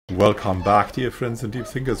Welcome back, dear friends and deep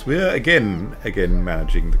thinkers. We're again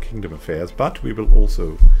managing the kingdom affairs, but we will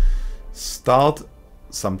also start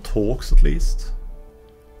some talks at least,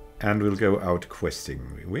 and we'll go out questing.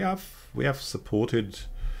 We have supported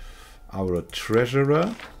our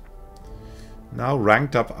treasurer, now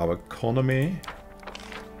ranked up our economy,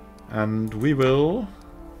 and we will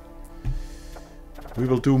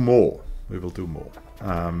do more. We will do more.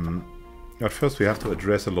 At first we have to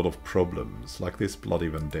address a lot of problems, like this bloody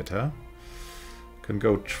vendetta. Can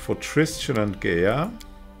go for Tristan and Gaia.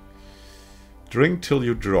 Drink till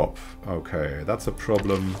you drop. Okay, that's a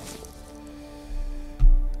problem.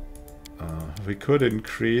 We could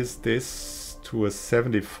increase this to a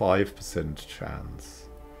 75% chance.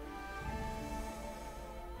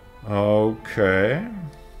 Okay.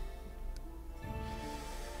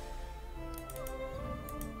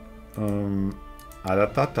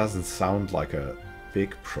 That doesn't sound like a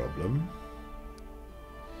big problem.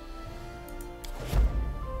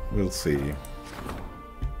 We'll see.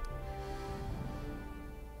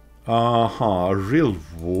 A real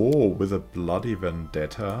war with a bloody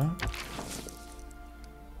vendetta.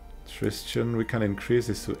 Tristan, we can increase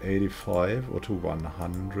this to 85 or to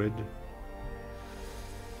 100.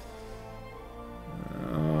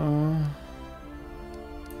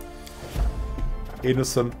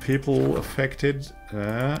 Innocent people affected.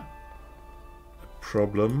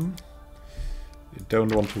 Problem. You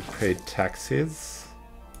don't want to pay taxes.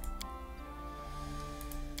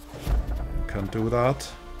 Can't do that.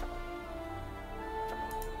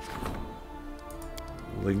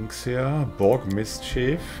 Links here. Borg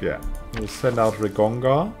Mischief. Yeah. We'll send out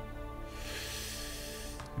Regonga.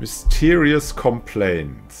 Mysterious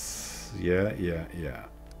complaints. Yeah.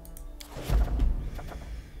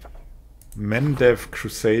 Mendev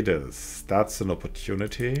Crusaders. That's an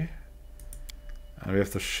opportunity. And we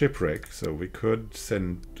have the shipwreck, so we could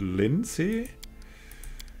send Lindsay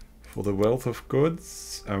for the wealth of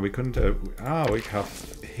goods. And we couldn't. We have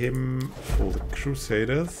him for the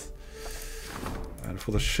Crusaders. And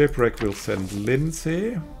for the shipwreck, we'll send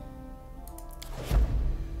Lindsay.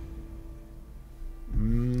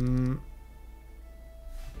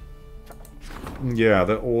 Yeah,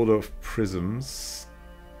 the Order of Prisms.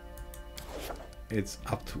 It's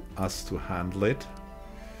up to us to handle it.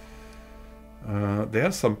 There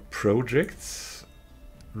are some projects.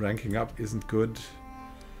 Ranking up isn't good.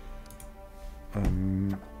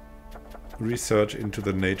 Research into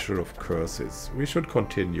the nature of curses. We should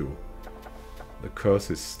continue the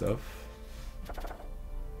curses stuff.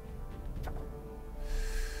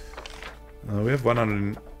 We have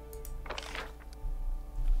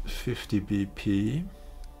 150 BP.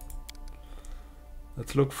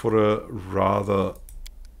 Let's look for a rather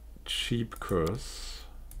cheap curse.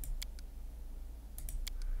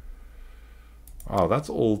 Oh, that's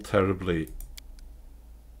all terribly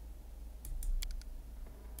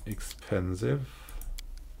expensive.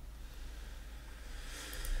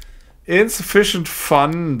 Insufficient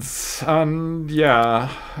funds, and yeah.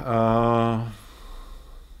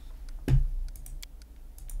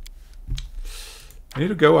 We need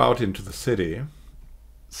to go out into the city,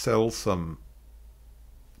 sell some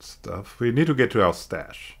stuff. We need to get to our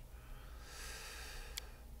stash.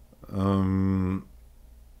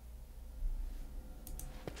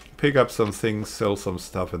 Pick up some things, sell some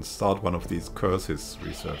stuff, and start one of these curses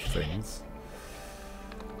research things.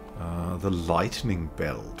 The lightning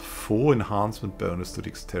belt. 4 enhancement bonus to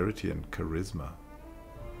dexterity and charisma.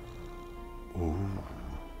 Ooh.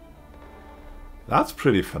 That's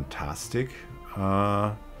pretty fantastic.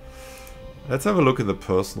 Let's have a look at the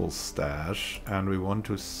personal stash, and we want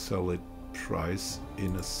to sell it price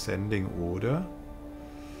in ascending order.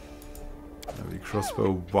 Heavy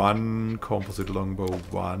crossbow 1, composite longbow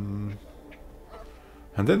 1.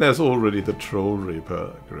 And then there's already the troll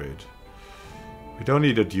reaper. Great. We don't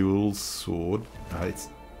need a dual sword. It's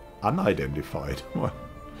unidentified.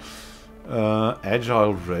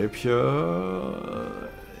 Agile rapier.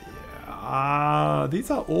 Yeah. These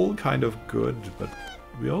are all kind of good, but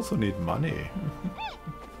we also need money.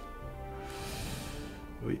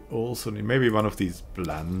 We also need maybe one of these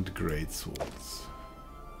bland great swords.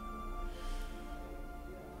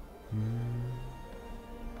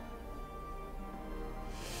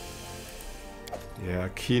 Yeah,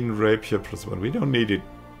 keen rapier +1. We don't need it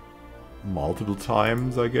multiple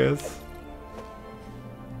times, I guess.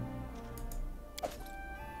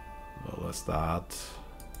 Well, that's that.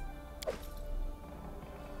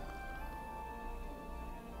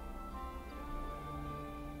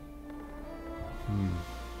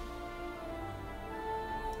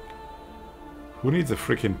 Who needs a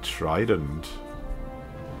freaking trident?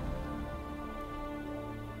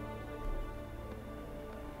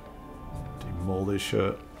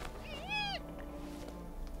 Demolisher.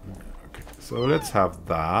 Okay, so let's have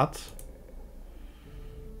that.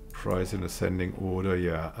 Price in ascending order,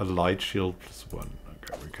 yeah. A light shield +1.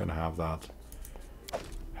 Okay, we can have that.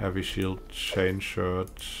 Heavy shield, chain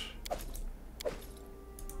shirt.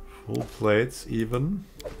 Full plates even.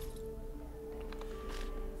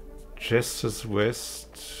 Jester's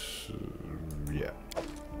vest. Yeah.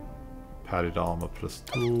 Padded armor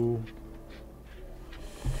 +2.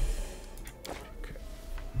 Okay.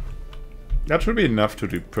 That should be enough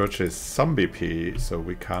to purchase some BP, so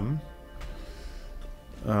we can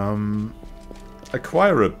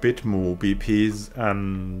acquire a bit more BPs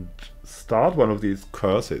and start one of these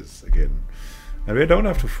curses again. And we don't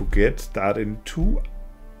have to forget that in 2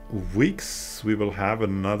 weeks we will have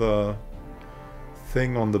another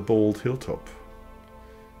thing on the Bold Hilltop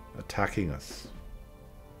attacking us.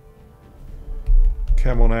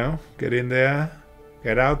 Come on now, get in there,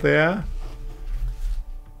 get out there,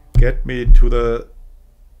 get me to the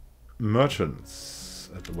merchants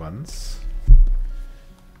at once.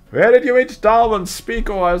 Where did you meet Darwin? Speak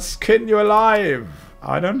or I'll skin you alive.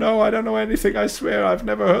 I don't know anything, I swear. I've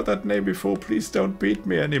never heard that name before. Please don't beat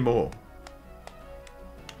me anymore.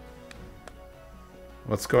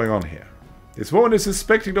 What's going on here? This woman is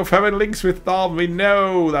suspected of having links with Darwin. We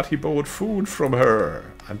know that he bought food from her.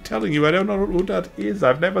 I'm telling you, I don't know who that is.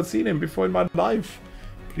 I've never seen him before in my life.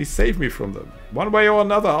 Please save me from them. One way or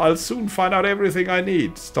another, I'll soon find out everything I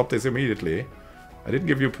need. Stop this immediately. I didn't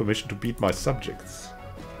give you permission to beat my subjects.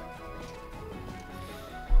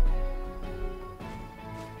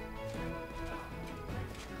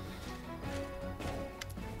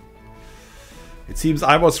 It seems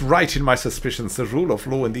I was right in my suspicions. The rule of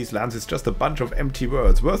law in these lands is just a bunch of empty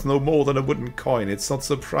words, worth no more than a wooden coin. It's not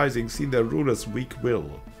surprising, seeing their ruler's weak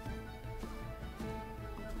will.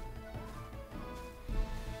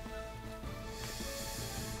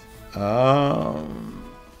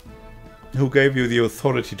 Who gave you the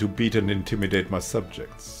authority to beat and intimidate my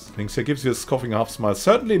subjects? Linkster gives you a scoffing half smile.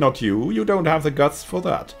 Certainly not you. You don't have the guts for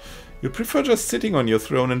that. You prefer just sitting on your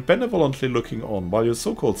throne and benevolently looking on while your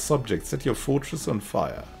so-called subjects set your fortress on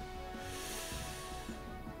fire.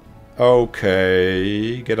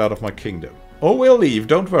 Okay, get out of my kingdom. Oh, we'll leave,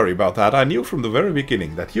 don't worry about that. I knew from the very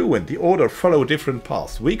beginning that you and the Order follow different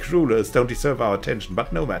paths. Weak rulers don't deserve our attention,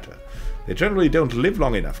 but no matter. They generally don't live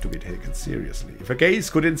long enough to be taken seriously. If a gaze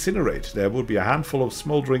could incinerate, there would be a handful of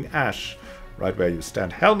smoldering ash right where you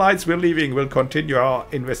stand. Hell Knights, we're leaving. We'll continue our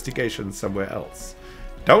investigation somewhere else.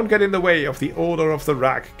 Don't get in the way of the Order of the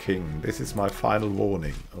Rat King. This is my final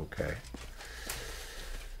warning. Okay.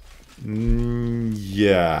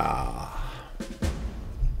 Yeah.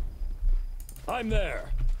 I'm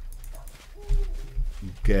there.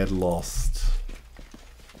 Get lost.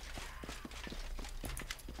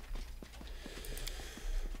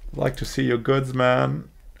 Like to see your goods, man.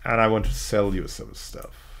 And I want to sell you some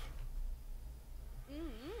stuff.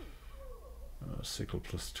 Sickle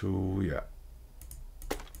 +2, yeah.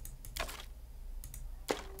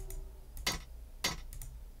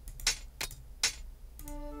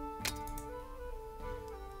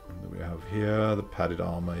 Here, the padded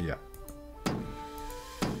armor, yeah.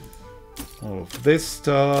 All of this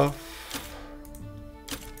stuff.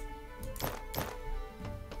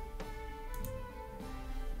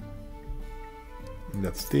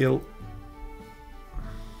 Let's steal.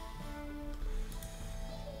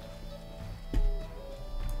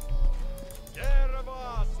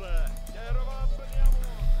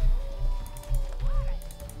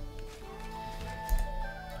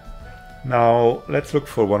 Now, let's look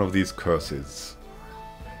for one of these curses.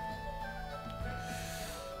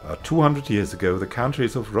 200 years ago, the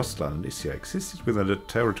countries of Rostland and Issia existed within the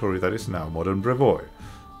territory that is now modern Brevoy.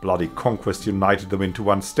 Bloody conquest united them into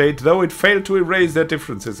one state, though it failed to erase their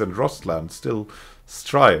differences, and Rostland still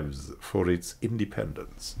strives for its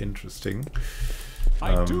independence. Interesting.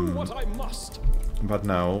 I do what I must. But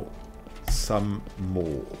now, some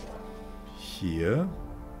more. Here.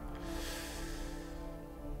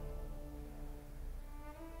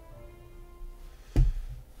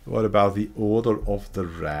 What about the Order of the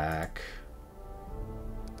Rack?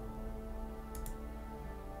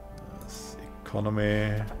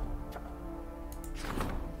 Economy.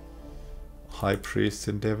 High Priest's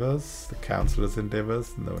endeavors. The Councilor's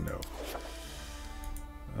endeavors. No.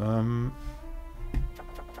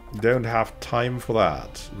 Don't have time for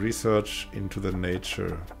that. Research into the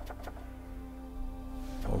nature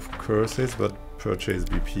of curses, but purchase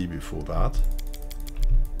BP before that.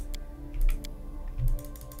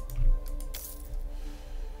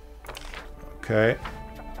 Okay.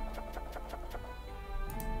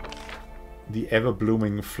 The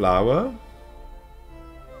ever-blooming flower.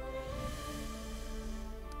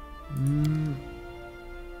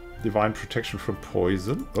 Divine protection from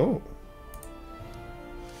poison. Oh.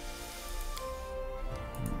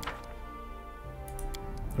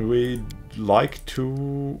 We'd like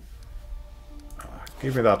to...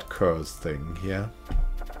 give me that curse thing here.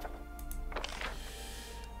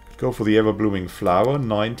 Go for the ever-blooming flower.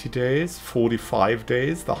 90 days. 45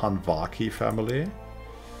 days. The Hanvaki family.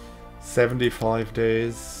 75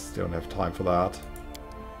 days. Don't have time for that.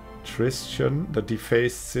 Tristian. The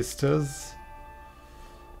Defaced Sisters.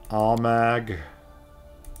 Armag.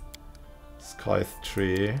 Scythe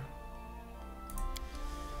Tree.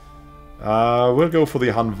 We'll go for the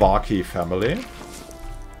Hanvaki family.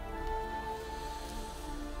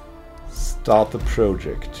 Start the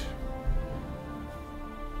project.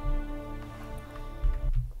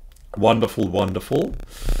 Wonderful, wonderful.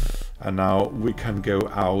 And now we can go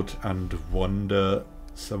out and wander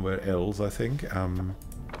somewhere else, I think. Well,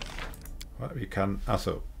 we can...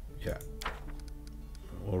 so, yeah.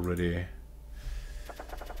 Already...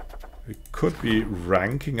 We could be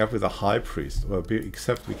ranking up with a high priest, well,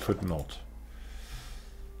 except we could not.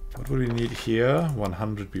 What would we need here?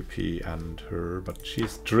 100 BP and her, but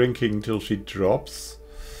she's drinking till she drops.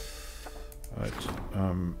 Right,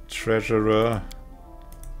 Treasurer,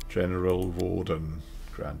 General Warden,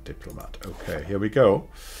 Grand Diplomat. Okay, here we go.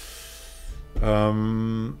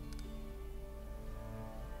 I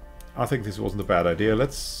think this wasn't a bad idea.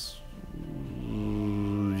 Let's...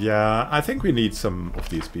 yeah, I think we need some of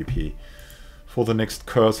these BP for the next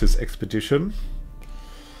Curses expedition.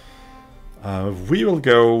 We will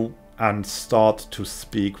go and start to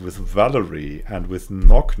speak with Valerie and with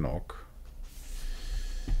Knock Knock.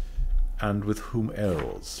 And with whom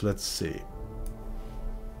else? Let's see.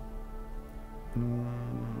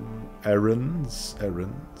 Errands.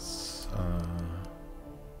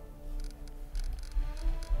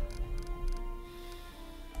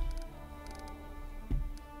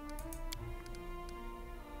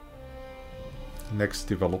 Next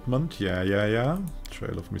development, yeah.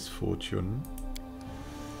 Trail of Misfortune.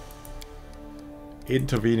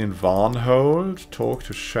 Intervene in Varnhold. Talk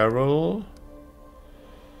to Cheryl.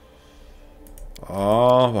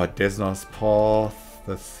 Oh, by Desna's Path.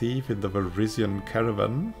 The Thief in the Varisian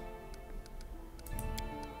Caravan.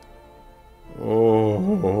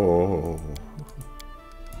 Oh.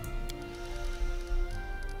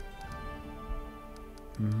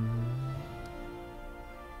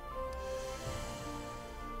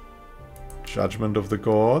 Judgment of the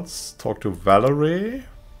Gods. Talk to Valerie.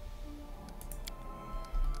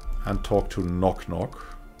 And talk to Knock Knock.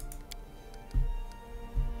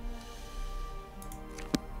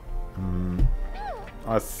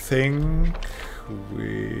 I think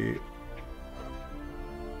we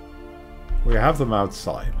have them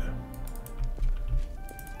outside.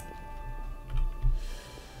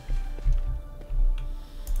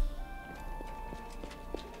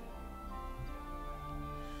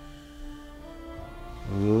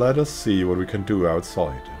 Let us see what we can do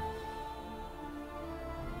outside.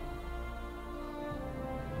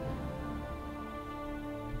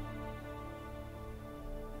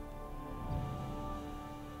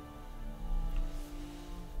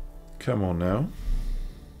 Come on now.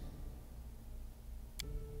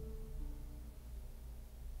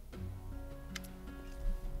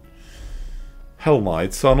 Hell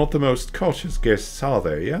Knights are not the most cautious guests, are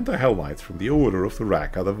they? And the Hell Knights from the Order of the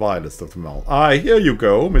Rack are the vilest of them all. Aye, here you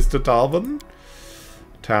go, Mr. Darwin.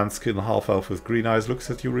 Tan-skinned half-elf with green eyes looks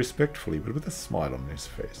at you respectfully, but with a smile on his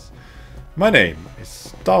face. My name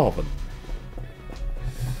is Darwin.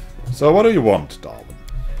 So what do you want, Darwin?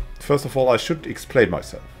 First of all, I should explain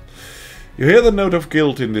myself. You hear the note of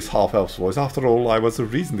guilt in this half-elf's voice. After all, I was the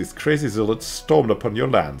reason this crazy zealot stormed upon your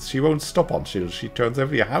lands. She won't stop until she turns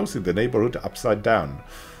every house in the neighborhood upside down.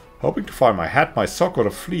 Hoping to find my hat, my sock, or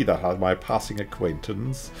a flea that had my passing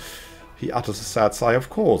acquaintance. He utters a sad sigh. Of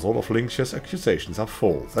course, all of Linkshire's accusations are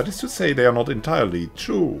false. That is to say, they are not entirely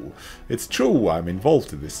true. It's true I'm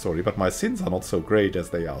involved in this story, but my sins are not so great as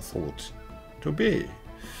they are thought to be.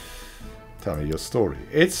 Tell me your story.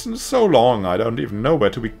 It's so long, I don't even know where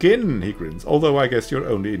to begin, he grins. Although I guess you're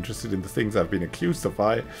only interested in the things I've been accused of.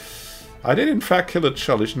 I did in fact kill a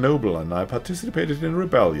churlish noble, and I participated in a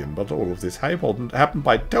rebellion, but all of this happened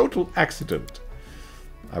by total accident.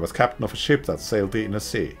 I was captain of a ship that sailed the inner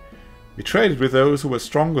sea. We traded with those who were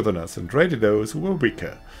stronger than us, and raided those who were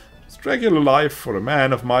weaker. It's regular life for a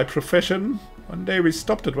man of my profession. One day we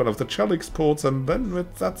stopped at one of the Chulix ports, and then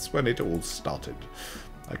that's when it all started.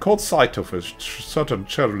 I caught sight of a certain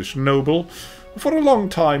churlish noble, who for a long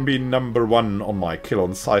time been number one on my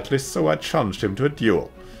kill-on-sight list, so I challenged him to a duel.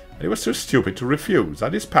 and he was too stupid to refuse. I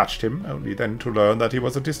dispatched him, only then to learn that he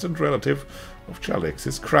was a distant relative of Chalix,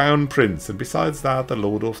 his crown prince, and besides that, the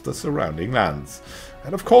lord of the surrounding lands.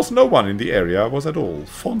 And of course no one in the area was at all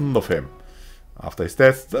fond of him. After his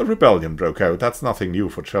death, a rebellion broke out. That's nothing new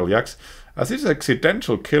for Chelyax. As his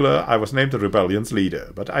accidental killer, I was named the rebellion's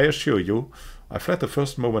leader, but I assure you, I fled the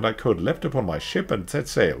first moment I could, leapt upon my ship and set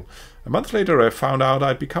sail. A month later I found out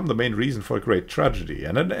I'd become the main reason for a great tragedy,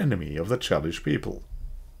 and an enemy of the Chalish people.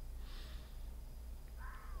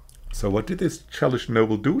 So what did this Chalish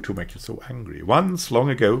noble do to make you so angry? Once, long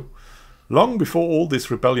ago, long before all this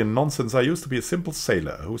rebellion nonsense, I used to be a simple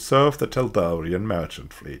sailor who served the Teldarian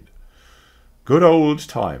merchant fleet. Good old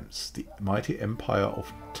times, the mighty empire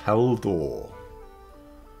of Taldor.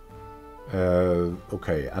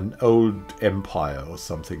 Okay, an old empire or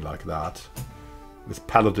something like that. With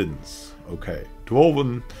paladins. Okay.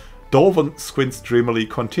 Dwarven squints dreamily,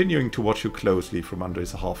 continuing to watch you closely from under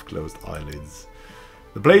his half-closed eyelids.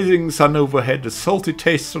 The blazing sun overhead, the salty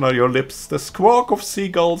taste on your lips, the squawk of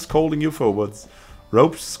seagulls calling you forwards,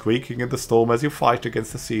 ropes squeaking in the storm as you fight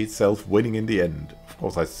against the sea itself, winning in the end. Of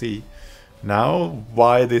course I see now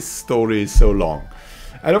why this story is so long.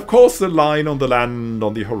 And of course the line on the land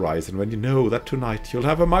on the horizon, when you know that tonight you'll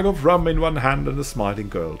have a mug of rum in one hand and a smiling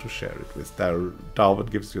girl to share it with. Darwin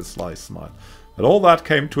gives you a sly smile. But all that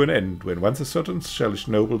came to an end when once a certain Chelish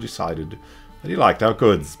noble decided that he liked our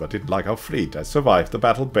goods, but didn't like our fleet. I survived the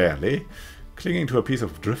battle barely. Clinging to a piece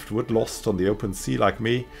of driftwood lost on the open sea like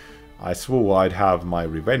me, I swore I'd have my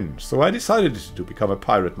revenge. So I decided to become a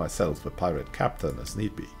pirate myself, a pirate captain as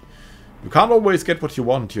need be. You can't always get what you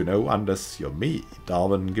want, you know, unless you're me.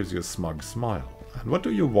 Darwin gives you a smug smile. And what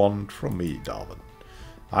do you want from me, Darwin?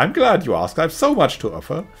 I'm glad you asked. I've so much to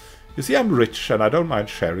offer. You see, I'm rich, and I don't mind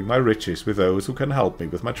sharing my riches with those who can help me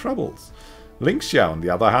with my troubles. Lynxia, on the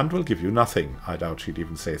other hand, will give you nothing. I doubt she'd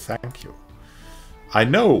even say thank you. I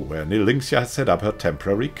know where Lynxia has set up her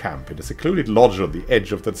temporary camp, in a secluded lodge on the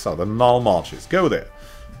edge of the southern Nile Marshes. Go there.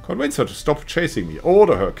 Convince her to stop chasing me.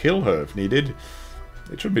 Order her, kill her if needed.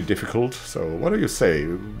 It should be difficult, so what do you say?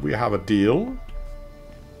 We have a deal?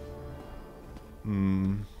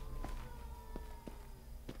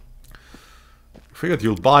 Figured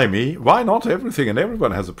you'll buy me. Why not? Everything and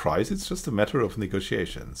everyone has a price. It's just a matter of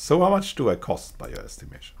negotiations. So how much do I cost by your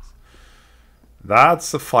estimations?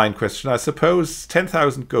 That's a fine question. I suppose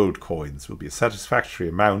 10,000 gold coins will be a satisfactory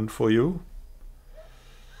amount for you.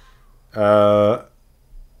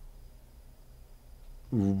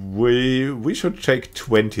 We should take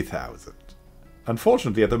 20,000.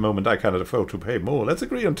 Unfortunately, at the moment, I cannot afford to pay more. Let's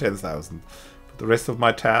agree on 10,000. For the rest of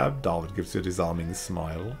my tab, Darwin gives you a disarming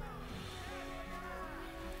smile.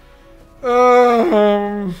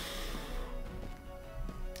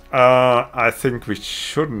 I think we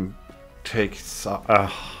shouldn't take...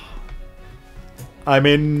 I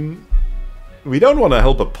mean, we don't want to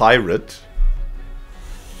help a pirate.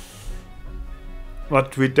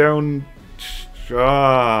 But we don't...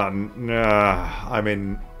 nah, I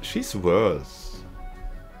mean, she's worse.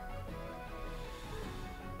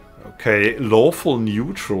 Okay, lawful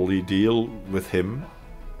neutrally deal with him.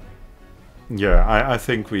 Yeah, I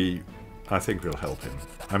think we'll help him.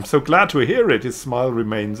 I'm so glad to hear it. His smile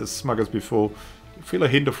remains as smug as before. You feel a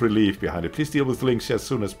hint of relief behind it. Please deal with Lynx as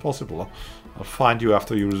soon as possible. I'll find you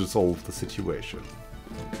after you resolve the situation.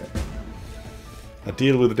 Okay. A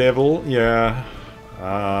deal with the devil? Yeah.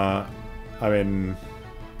 I mean...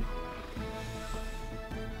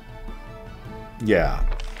 yeah.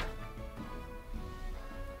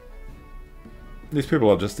 These people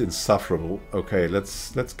are just insufferable. Okay,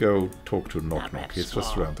 let's go talk to Knock Knock. He's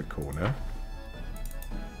just around the corner.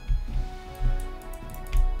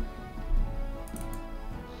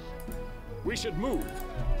 We should move.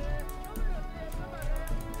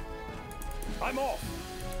 I'm off.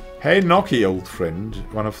 Hey, Knocky, old friend.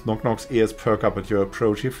 One of Knock Knock's ears perk up at your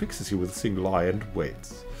approach. He fixes you with a single eye and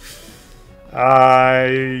waits.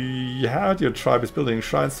 I heard your tribe is building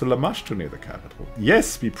shrines to Lamashtu near the capital.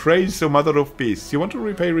 Yes, be praised, O Mother of Beasts. You want to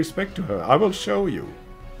repay respect to her? I will show you.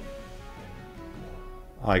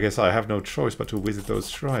 I guess I have no choice but to visit those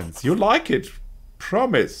shrines. You like it?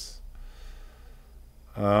 Promise.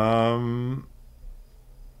 I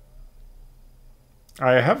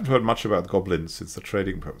haven't heard much about goblins since the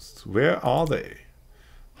trading posts. Where are they?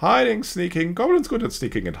 Hiding, sneaking. Goblins good at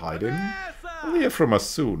sneaking and hiding. We'll hear from us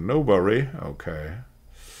soon, no worry. Okay.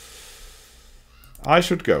 I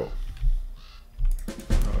should go.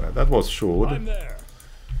 Alright, that was short. I'm there.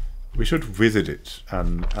 We should visit it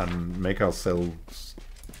and make ourselves...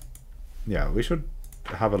 yeah, we should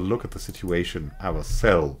have a look at the situation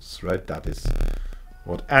ourselves, right? That is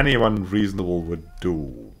what anyone reasonable would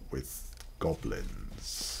do. with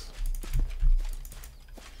goblins.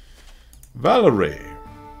 Valerie,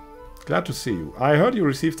 glad to see you. I heard you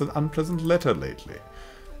received an unpleasant letter lately.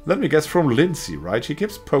 Let me guess, from Lindsay, right? She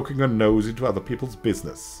keeps poking her nose into other people's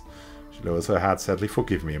business. She lowers her head sadly.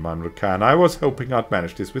 Forgive me, Immanuel Khan. I was hoping I'd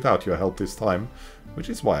manage this without your help this time, which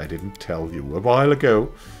is why I didn't tell you. A while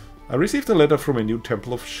ago, I received a letter from a new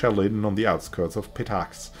temple of Shelin on the outskirts of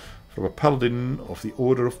Pitax, from a paladin of the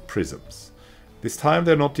Order of Prisms. This time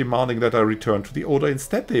they're not demanding that I return to the Order.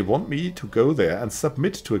 Instead, they want me to go there and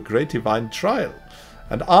submit to a great divine trial,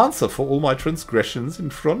 and answer for all my transgressions in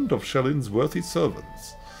front of Shelin's worthy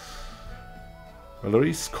servants.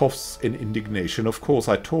 Valerie coughs in indignation. Of course,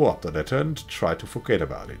 I tore up the letter and tried to forget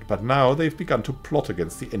about it, but now they've begun to plot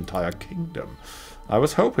against the entire kingdom. I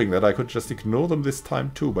was hoping that I could just ignore them this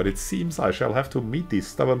time too, but it seems I shall have to meet these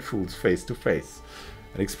stubborn fools face to face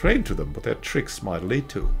and explain to them what their tricks might lead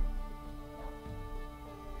to.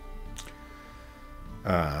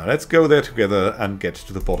 Let's go there together and get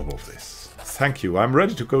to the bottom of this. Thank you. I'm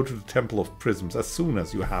ready to go to the Temple of Prisms as soon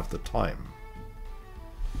as you have the time.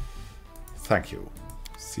 Thank you.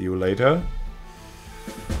 See you later.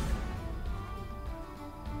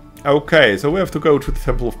 Okay, so we have to go to the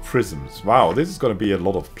Temple of Prisms. Wow, this is going to be a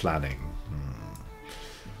lot of planning.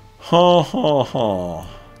 Ha ha ha.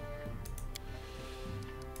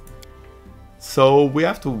 So we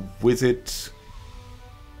have to visit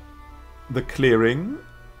the clearing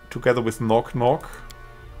together with Knock Knock.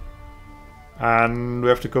 And we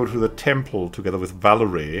have to go to the temple together with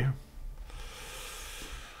Valerie.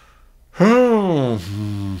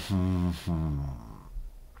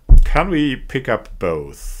 Can we pick up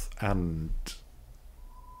both? And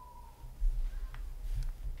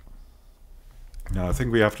no, I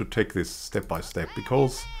think we have to take this step by step,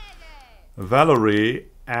 because Valerie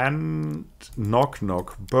and Knock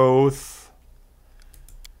Knock both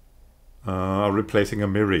are replacing a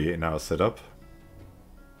Miri in our setup.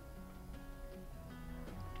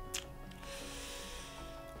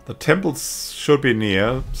 The temples should be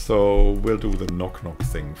near, so we'll do the Knock Knock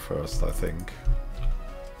thing first, I think.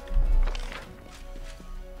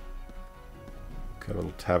 Okay, a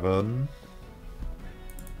little tavern.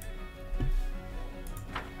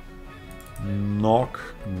 Knock,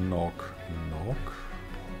 knock, knock.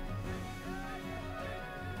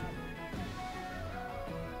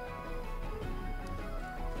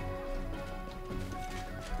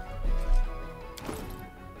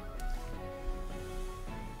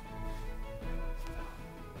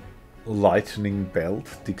 Lightning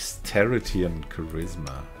belt, dexterity and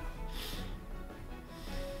charisma.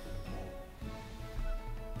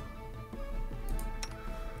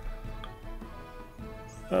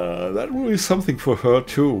 That will be something for her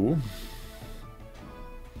too.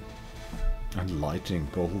 And lightning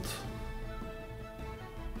bolt.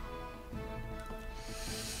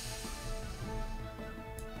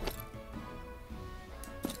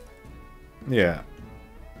 Yeah,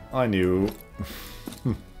 I knew.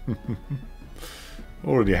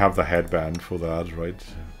 Already have the headband for that, right?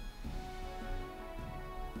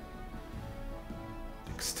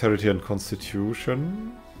 Dexterity and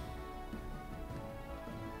constitution.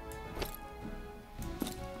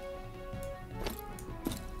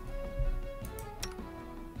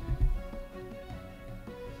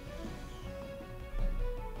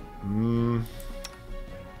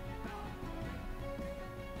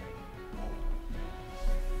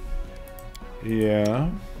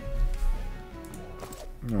 Yeah.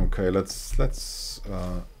 Okay, let's does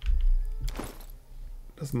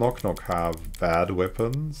Knock Knock have bad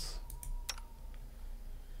weapons?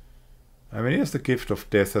 I mean, he has the Gift of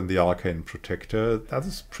Death and the Arcane Protector. That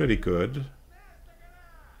is pretty good.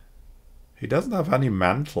 He doesn't have any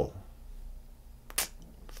mantle.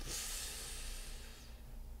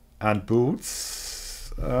 And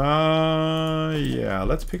boots. Yeah,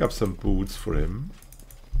 let's pick up some boots for him.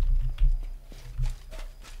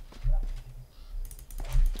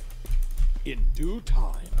 In due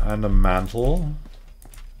time. And a mantle.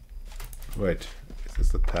 Wait, is this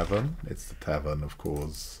the tavern? It's the tavern, of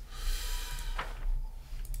course.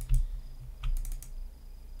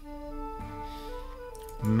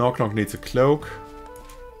 Knock Knock needs a cloak.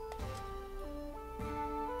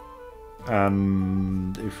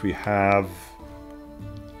 And if we have,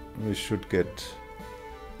 we should get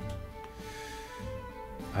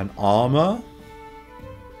an armor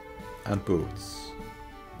and boots.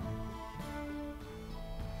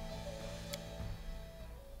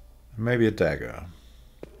 Maybe a dagger.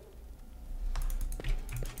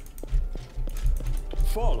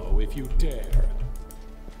 Follow if you dare.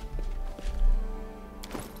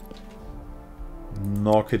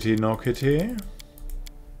 Knockety knockety.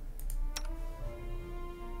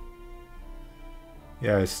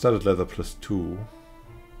 Yeah, I studded leather +2.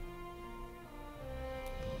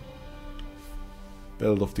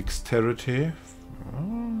 Belt of dexterity.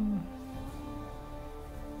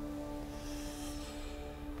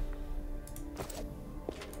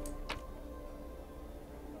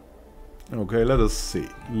 Okay, let us see.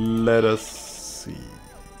 Let us see.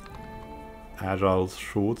 Agile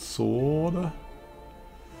short sword.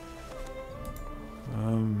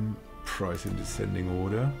 Price in descending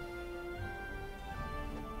order.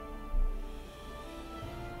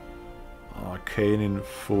 Arcane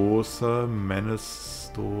Enforcer, Menace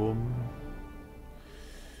Storm.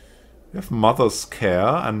 We have Mother's Care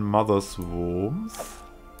and Mother's Warmth.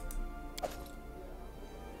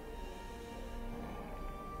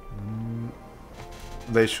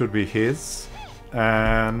 They should be his.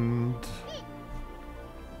 And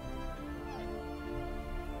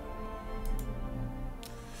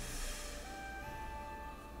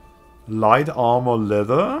light armor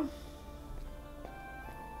leather.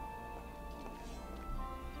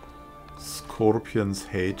 Scorpion's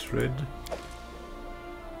hatred.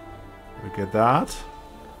 We get that.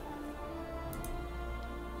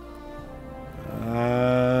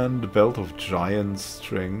 And belt of giant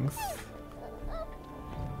strength.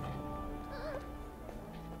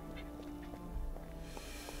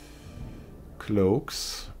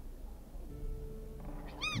 Cloaks.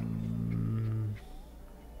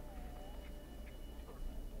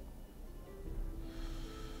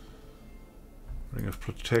 Ring of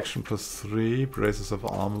protection +3, braces of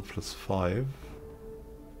armor +5.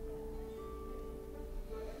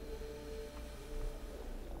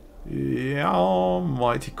 Yeah,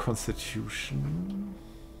 mighty constitution.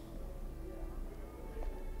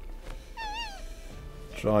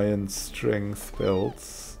 Giant strength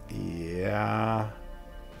belts. Yeah.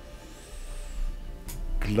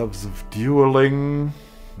 Gloves of dueling.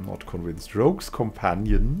 Not convinced. Rogue's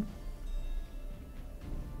companion.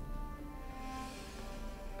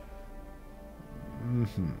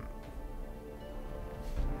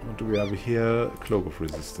 What do we have here? Cloak of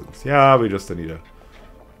resistance. Yeah, we just need a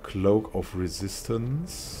cloak of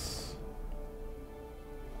resistance.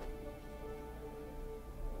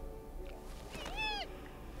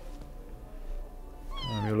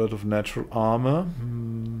 A lot of natural armor.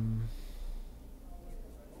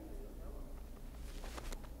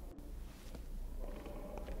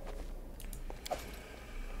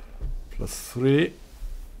 +3.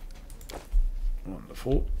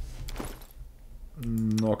 Wonderful.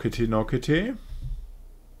 Knockety knockety.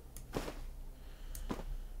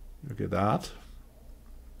 Look at that.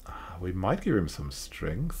 We might give him some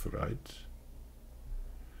strength, right?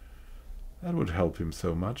 That would help him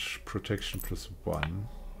so much. Protection +1.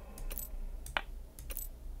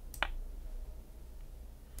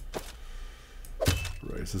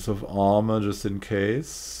 Braces of armor just in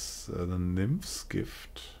case. The Nymph's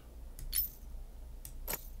Gift.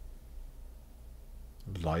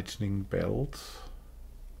 Lightning belt.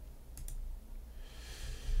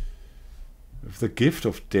 With the gift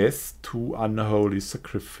of death, 2 unholy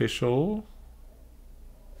sacrificial.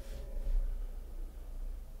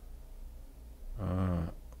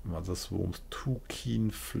 Mother's Warmth, 2 keen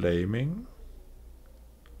flaming.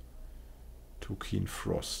 2 keen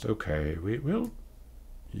frost. Okay, we will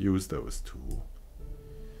use those 2.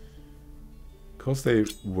 Because they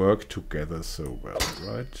work together so well,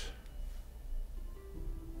 right?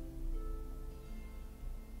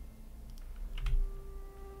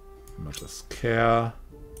 Mother's Care.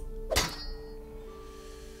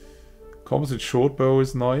 Composite short bow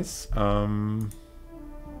is nice.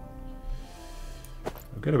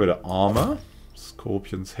 We'll get a bit of armor.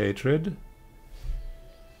 Scorpion's hatred.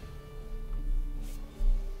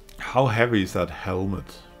 How heavy is that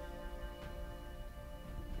helmet?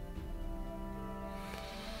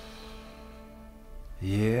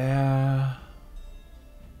 Yeah.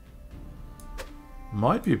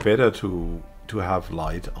 Might be better to have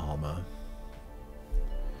light armor.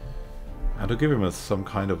 And to give him some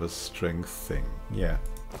kind of a strength thing. Yeah.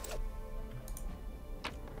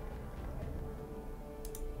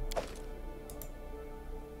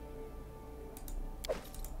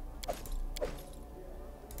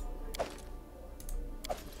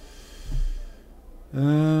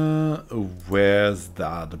 Where's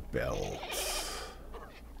that belt?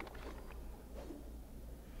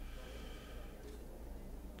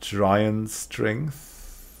 Giant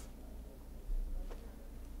strength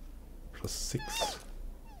 +6.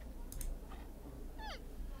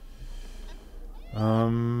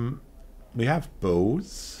 We have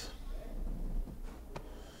bows.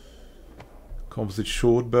 Composite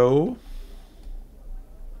short bow.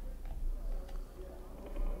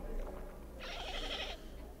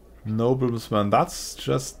 Nobleman, that's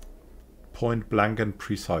just point blank and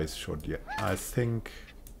precise shot. Yeah, I think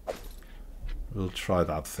we'll try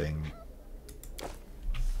that thing.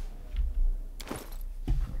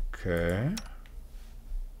 Okay.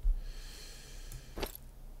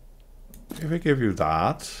 If I give you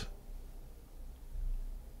that.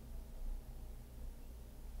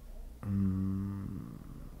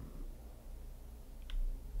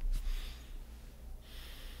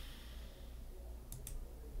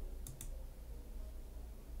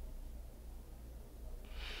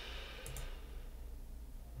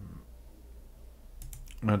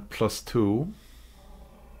 At +2.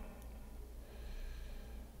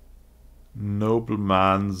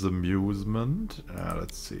 Nobleman's amusement.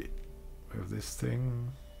 Let's see. We have this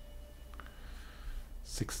thing.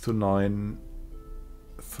 6 to 9.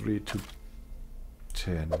 3 to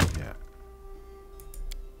 10. Yeah.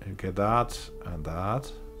 You get that and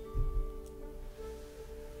that.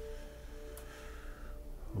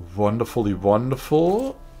 Wonderfully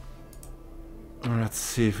wonderful. Let's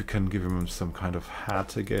see if we can give him some kind of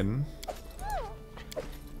hat again.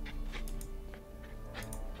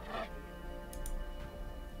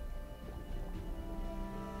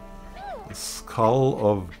 The Skull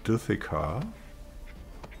of Duthica.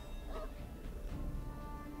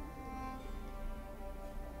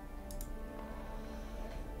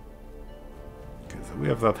 Okay, so we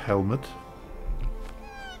have that helmet.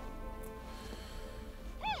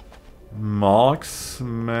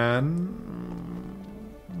 Marksman.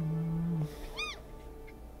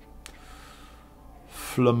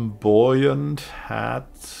 Flamboyant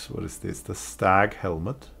hat. What is this? The stag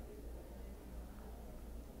helmet.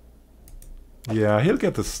 Yeah, he'll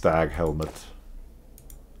get the stag helmet.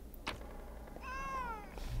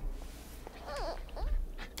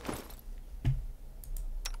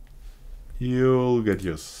 You'll get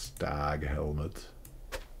your stag helmet.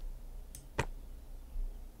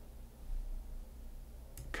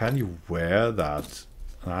 Can you wear that?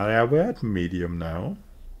 I wear it medium now.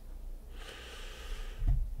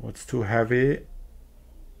 What's too heavy?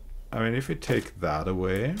 I mean, if we take that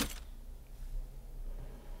away...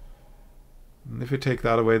 And if you take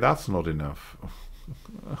that away, that's not enough.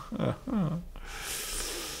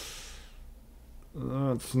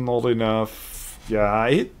 That's not enough.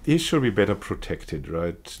 Yeah, he should be better protected,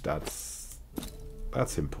 right? That's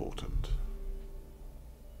important.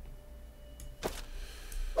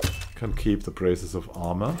 Can keep the braces of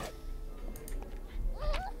armor.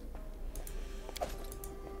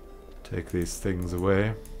 Take these things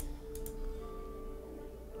away.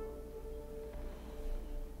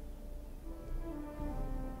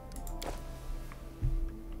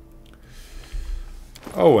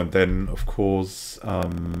 Oh, and then, of course,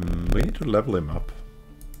 we need to level him up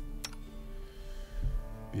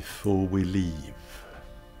before we leave.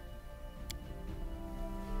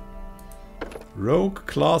 Rogue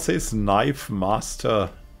classes, Knife Master.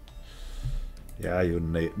 Yeah, you're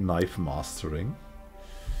knife mastering.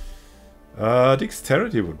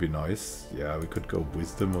 Dexterity would be nice. Yeah, we could go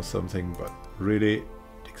Wisdom or something, but really,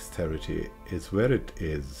 Dexterity is where it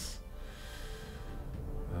is.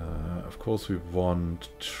 Of course, we want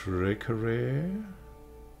Trickery.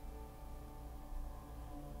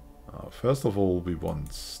 First of all, we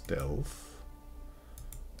want Stealth,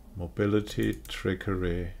 Mobility,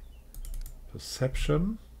 Trickery,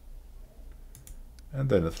 Perception, and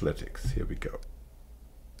then Athletics. Here we go.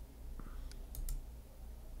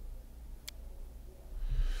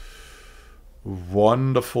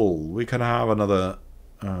 Wonderful. We can have another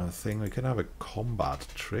thing. We can have a combat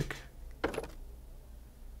trick.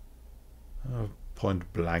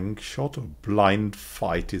 Point blank shot or blind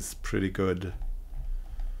fight is pretty good.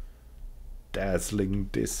 Dazzling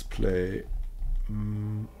display.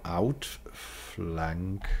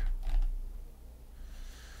 Outflank.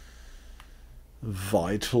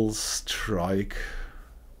 Vital strike.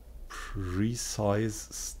 Precise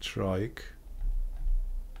strike.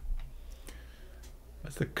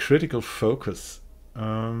 That's the critical focus.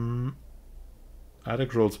 Attack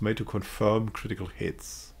rolls made to confirm critical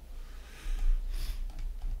hits.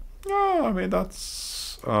 Oh, I mean,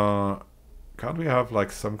 that's... can't we have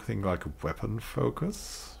like something like a weapon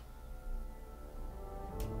focus?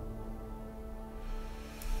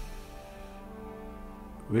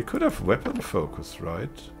 We could have weapon focus,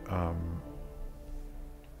 right?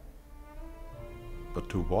 But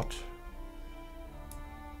to what?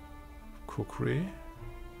 Cookery?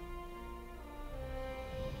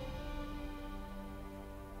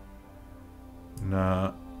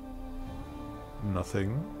 Nah.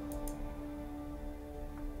 Nothing.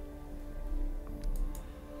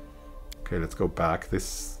 Okay, let's go back.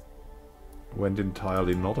 This Went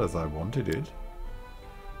entirely not as I wanted it.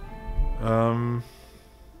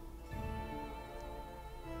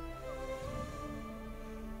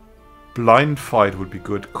 Blind fight would be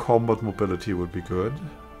good. Combat mobility would be good.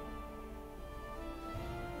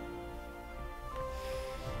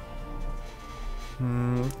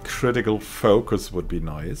 Critical focus would be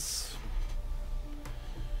nice.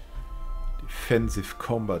 Defensive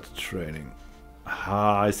combat training.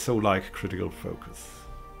 Ah, I so like critical focus.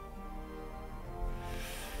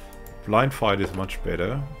 Blind fight is much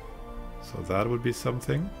better. So that would be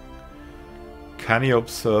something. Canny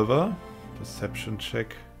observer. Perception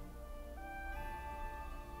check.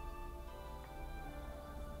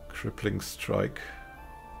 Crippling strike.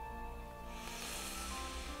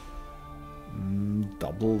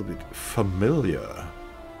 Double bit familiar.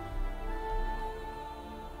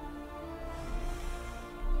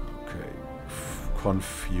 Okay.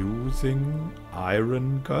 Confusing.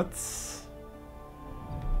 Iron guts.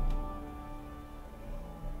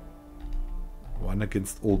 One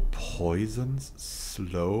against all poisons.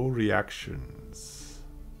 Slow reactions.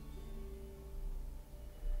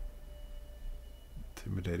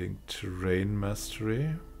 Intimidating terrain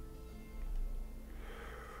mastery.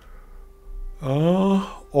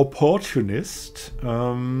 Opportunist.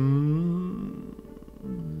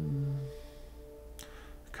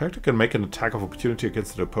 Character can make an attack of opportunity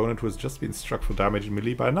against an opponent who has just been struck for damage in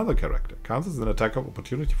melee by another character. Counts as an attack of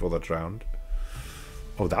opportunity for that round.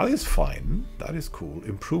 Oh, that is fine. That is cool.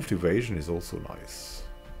 Improved evasion is also nice.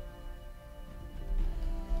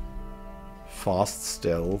 Fast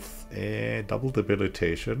stealth. Double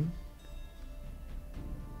debilitation.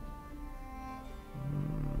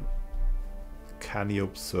 Canny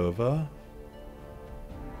observer.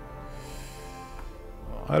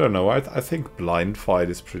 I don't know. I think blind fight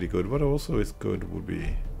is pretty good. What also is good would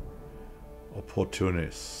be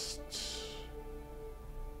opportunist.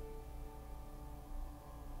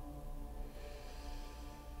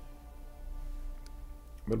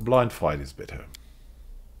 But blind fight is better.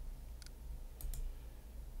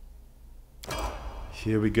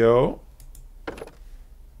 Here we go.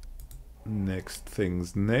 Next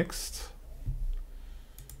things next.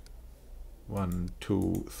 1,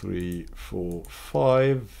 2, 3, 4,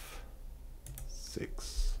 5,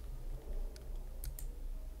 6.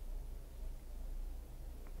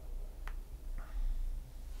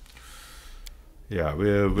 Yeah,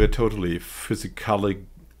 we're totally physically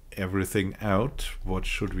everything out. What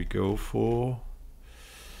should we go for?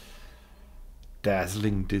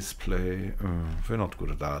 Dazzling display. We're not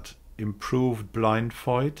good at that. Improved blind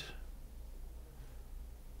fight.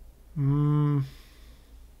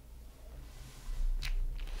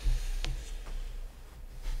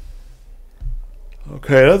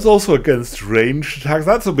 Okay, that's also against ranged attacks.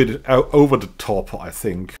 That's a bit over the top, I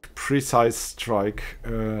think. Precise strike,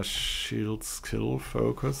 shield skill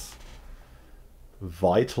focus,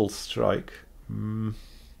 vital strike.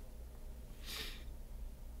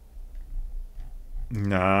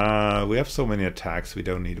 Nah, we have so many attacks, we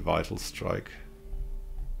don't need vital strike.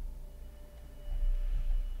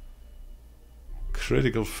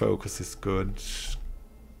 Critical focus is good.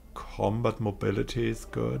 Combat mobility is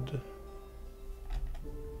good.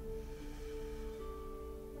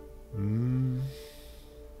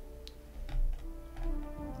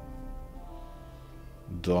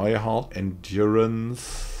 Die hard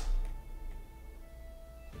endurance.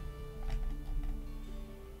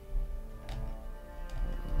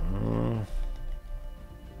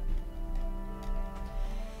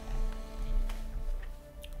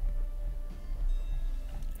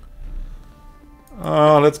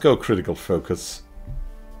 Let's go critical focus.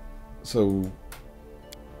 So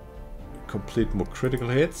complete more critical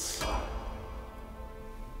hits.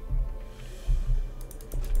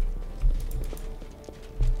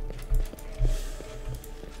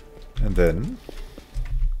 And then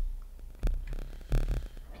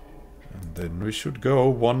we should go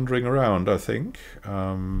wandering around, I think.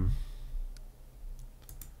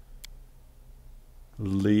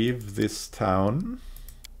 Leave this town.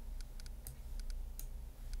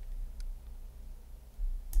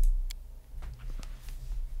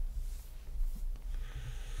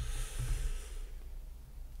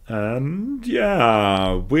 And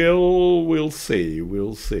yeah, we'll see.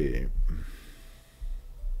 We'll see.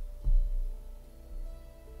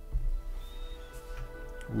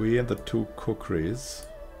 We and the two kukris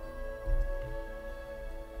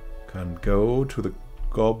can go to the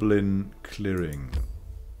goblin clearing.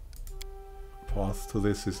 Path to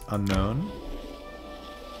this is unknown.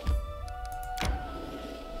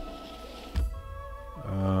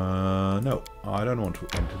 No, I don't want to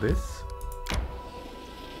enter this.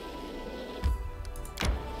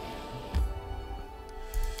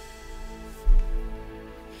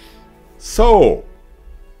 So,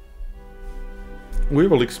 we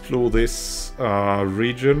will explore this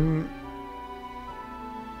region.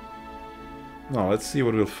 Now, let's see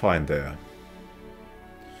what we'll find there.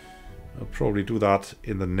 I'll probably do that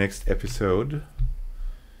in the next episode.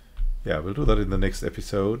 Yeah, we'll do that in the next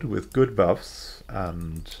episode with good buffs,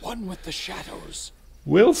 and One with the shadows.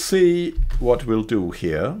 we'll see what we'll do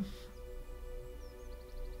here.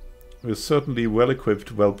 We're certainly well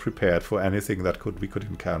equipped, well prepared for anything that we could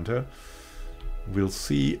encounter. We'll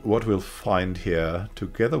see what we'll find here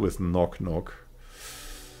together with Knock Knock.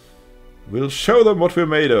 We'll show them what we're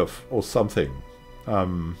made of, or something.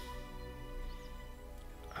 And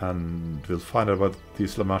we'll find out about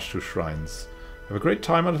these Lamashtu shrines. Have a great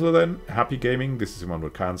time until then. Happy gaming. This is Immanuel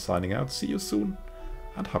Khan signing out. See you soon,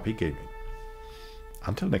 and happy gaming.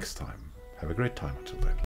 Until next time, have a great time until then.